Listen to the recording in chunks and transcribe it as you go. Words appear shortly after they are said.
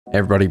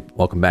Everybody,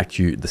 welcome back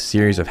to the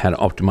series of how to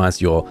optimize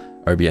your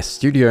OBS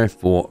Studio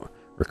for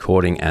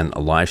recording and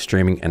live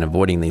streaming and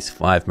avoiding these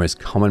 5 most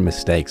common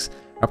mistakes.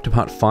 We're up to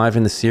part 5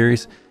 in the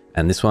series,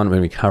 and this one we're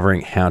going to be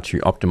covering how to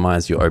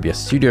optimize your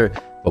OBS Studio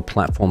for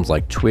platforms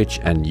like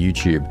Twitch and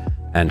YouTube,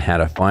 and how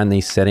to find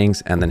these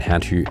settings and then how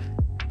to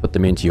put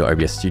them into your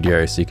OBS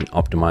Studio so you can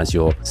optimize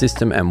your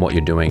system and what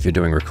you're doing if you're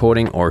doing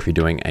recording or if you're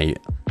doing a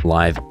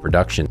live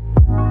production.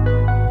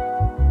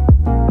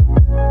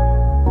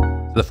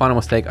 So the final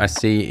mistake I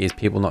see is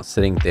people not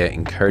setting their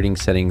encoding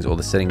settings or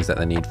the settings that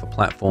they need for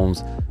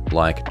platforms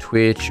like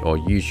Twitch or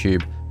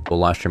YouTube for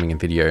live streaming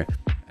and video.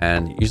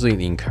 And usually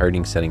the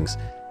encoding settings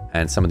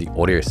and some of the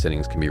audio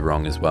settings can be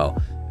wrong as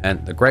well.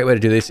 And the great way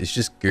to do this is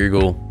just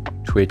Google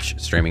Twitch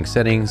streaming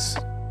settings,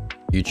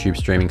 YouTube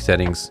streaming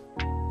settings,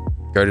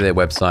 go to their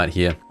website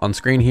here. On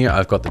screen here,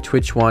 I've got the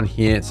Twitch one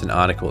here. It's an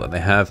article that they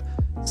have.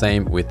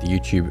 Same with the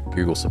YouTube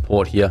Google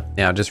support here.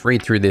 Now just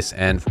read through this,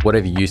 and for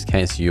whatever use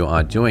case you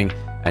are doing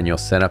and your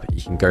setup,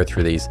 you can go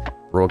through these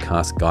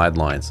broadcast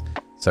guidelines.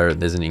 So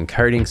there's an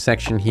encoding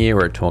section here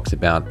where it talks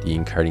about the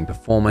encoding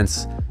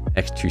performance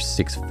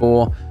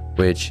X264,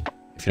 which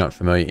if you're not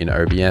familiar in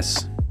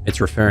OBS, it's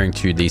referring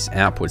to these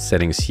output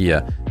settings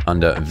here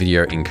under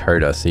video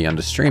encoder. See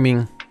under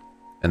streaming,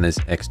 and there's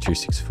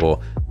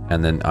X264,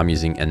 and then I'm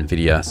using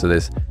NVIDIA. So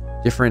there's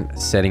different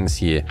settings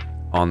here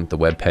on the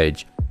web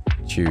page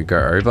to go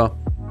over.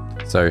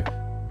 So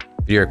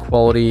video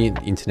quality,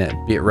 internet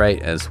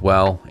bitrate as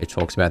well, it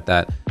talks about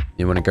that.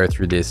 You want to go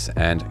through this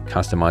and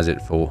customize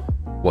it for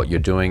what you're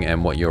doing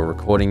and what you're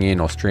recording in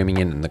or streaming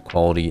in, and the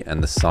quality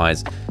and the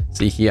size.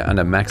 See here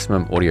under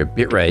maximum audio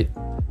bitrate,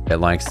 it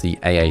likes the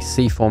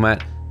AAC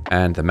format,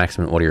 and the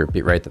maximum audio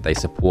bitrate that they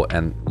support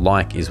and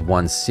like is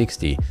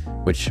 160,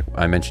 which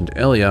I mentioned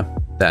earlier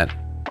that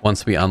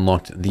once we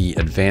unlocked the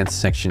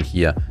advanced section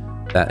here,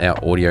 that our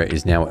audio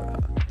is now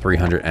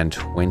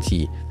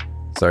 320.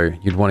 So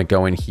you'd want to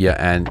go in here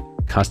and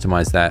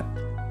customize that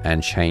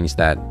and change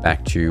that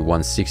back to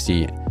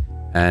 160.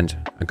 And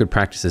a good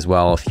practice as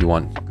well, if you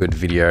want good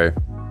video,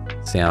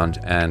 sound,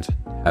 and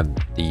have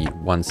the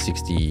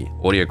 160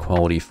 audio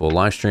quality for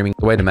live streaming,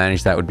 the way to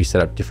manage that would be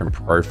set up different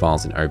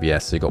profiles in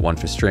OBS. So you've got one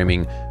for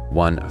streaming,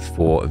 one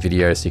for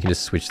video, so you can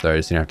just switch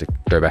those. You don't have to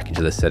go back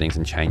into the settings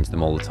and change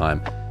them all the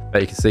time.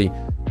 But you can see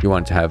you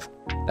want to have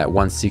that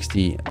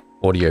 160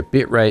 audio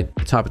bitrate,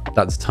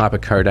 that's the type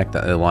of codec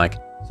that they like.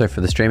 So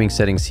for the streaming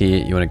settings here,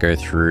 you want to go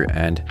through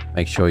and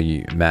make sure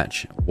you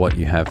match what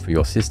you have for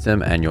your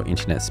system and your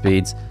internet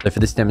speeds. So for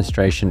this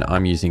demonstration,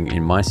 I'm using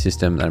in my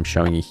system that I'm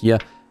showing you here,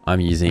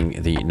 I'm using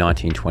the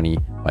 1920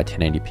 by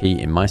 1080p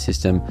in my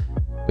system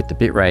with the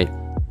bitrate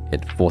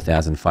at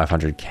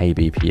 4500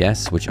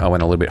 kbps, which I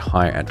went a little bit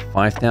higher at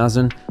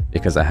 5000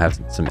 because I have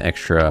some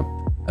extra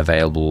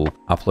available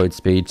upload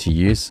speed to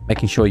use.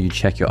 Making sure you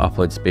check your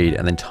upload speed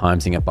and then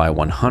timesing it by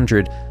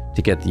 100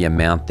 to get the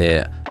amount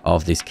there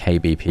of this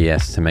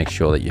kbps to make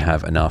sure that you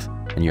have enough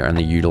and you're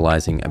only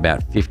utilizing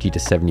about 50 to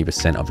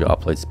 70% of your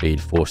upload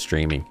speed for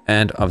streaming.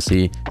 And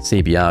obviously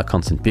CBR,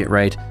 constant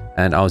bitrate,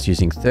 and I was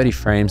using 30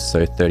 frames,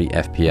 so 30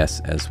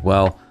 FPS as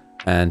well.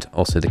 And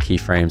also the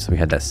keyframes, we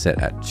had that set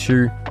at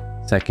 2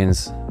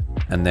 seconds,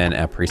 and then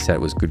our preset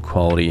was good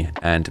quality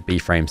and B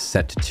frame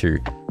set to 2.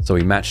 So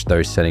we matched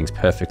those settings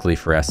perfectly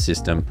for our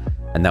system,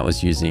 and that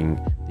was using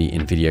the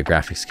NVIDIA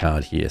graphics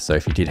card here. So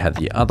if you did have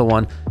the other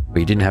one, but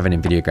you didn't have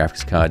an NVIDIA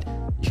graphics card,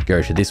 you could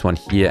go to this one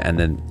here, and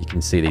then you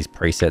can see these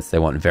presets. They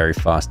want very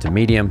fast to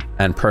medium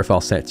and profile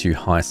set to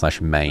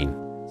high/main.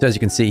 So as you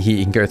can see here,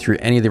 you can go through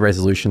any of the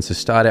resolutions. So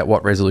start out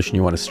what resolution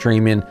you want to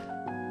stream in,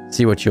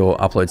 see what your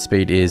upload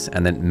speed is,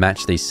 and then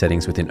match these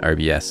settings within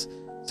OBS.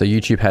 So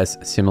YouTube has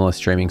similar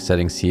streaming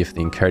settings here for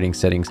the encoding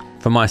settings.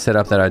 For my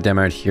setup that I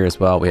demoed here as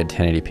well, we had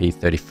 1080p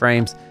 30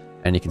 frames,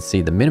 and you can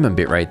see the minimum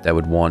bitrate they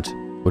would want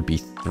would be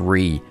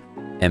 3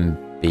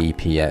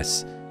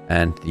 Mbps,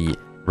 and the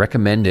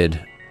recommended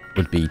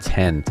would be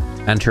 10.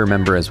 And to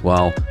remember as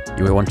well,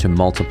 you would want to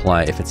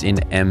multiply, if it's in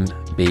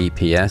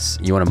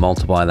Mbps, you want to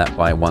multiply that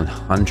by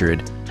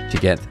 100 to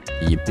get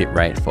the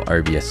bitrate for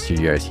OBS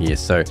Studios here.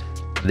 So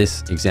for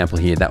this example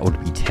here, that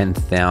would be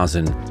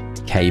 10,000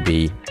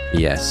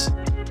 kbps.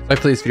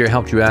 Hopefully this video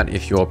helped you out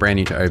if you're brand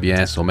new to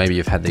OBS, or maybe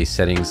you've had these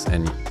settings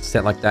and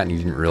set like that and you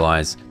didn't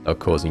realize they were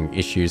causing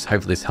issues.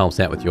 Hopefully this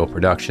helps out with your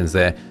productions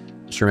there.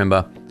 Just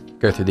remember,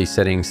 go through these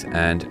settings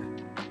and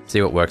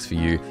see what works for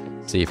you.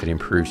 See if it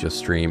improves your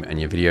stream and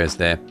your videos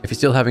there. If you're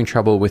still having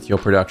trouble with your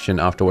production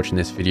after watching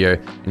this video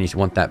and you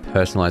want that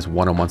personalized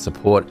one-on-one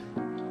support,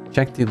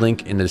 check the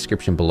link in the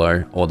description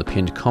below or the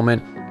pinned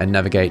comment and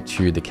navigate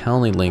to the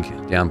Calendly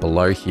link down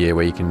below here,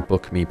 where you can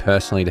book me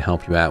personally to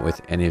help you out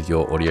with any of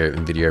your audio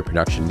and video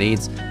production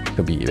needs. It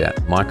could be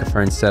about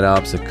microphone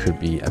setups, it could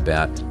be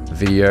about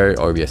video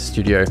or OBS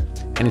Studio,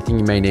 anything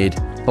you may need.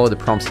 Follow the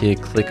prompts here,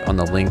 click on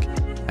the link,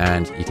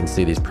 and you can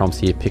see these prompts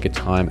here. Pick a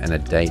time and a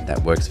date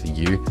that works for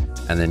you,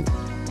 and then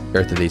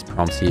go through these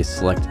prompts here,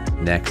 select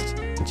next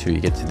until you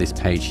get to this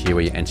page here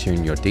where you enter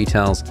in your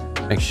details.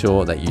 Make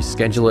sure that you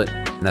schedule it,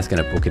 and that's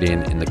going to book it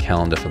in the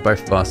calendar for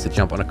both of us to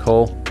jump on a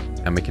call,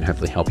 and we can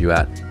hopefully help you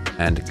out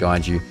and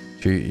guide you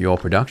to your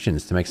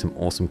productions to make some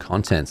awesome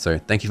content. So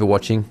thank you for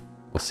watching.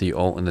 We'll see you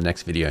all in the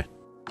next video.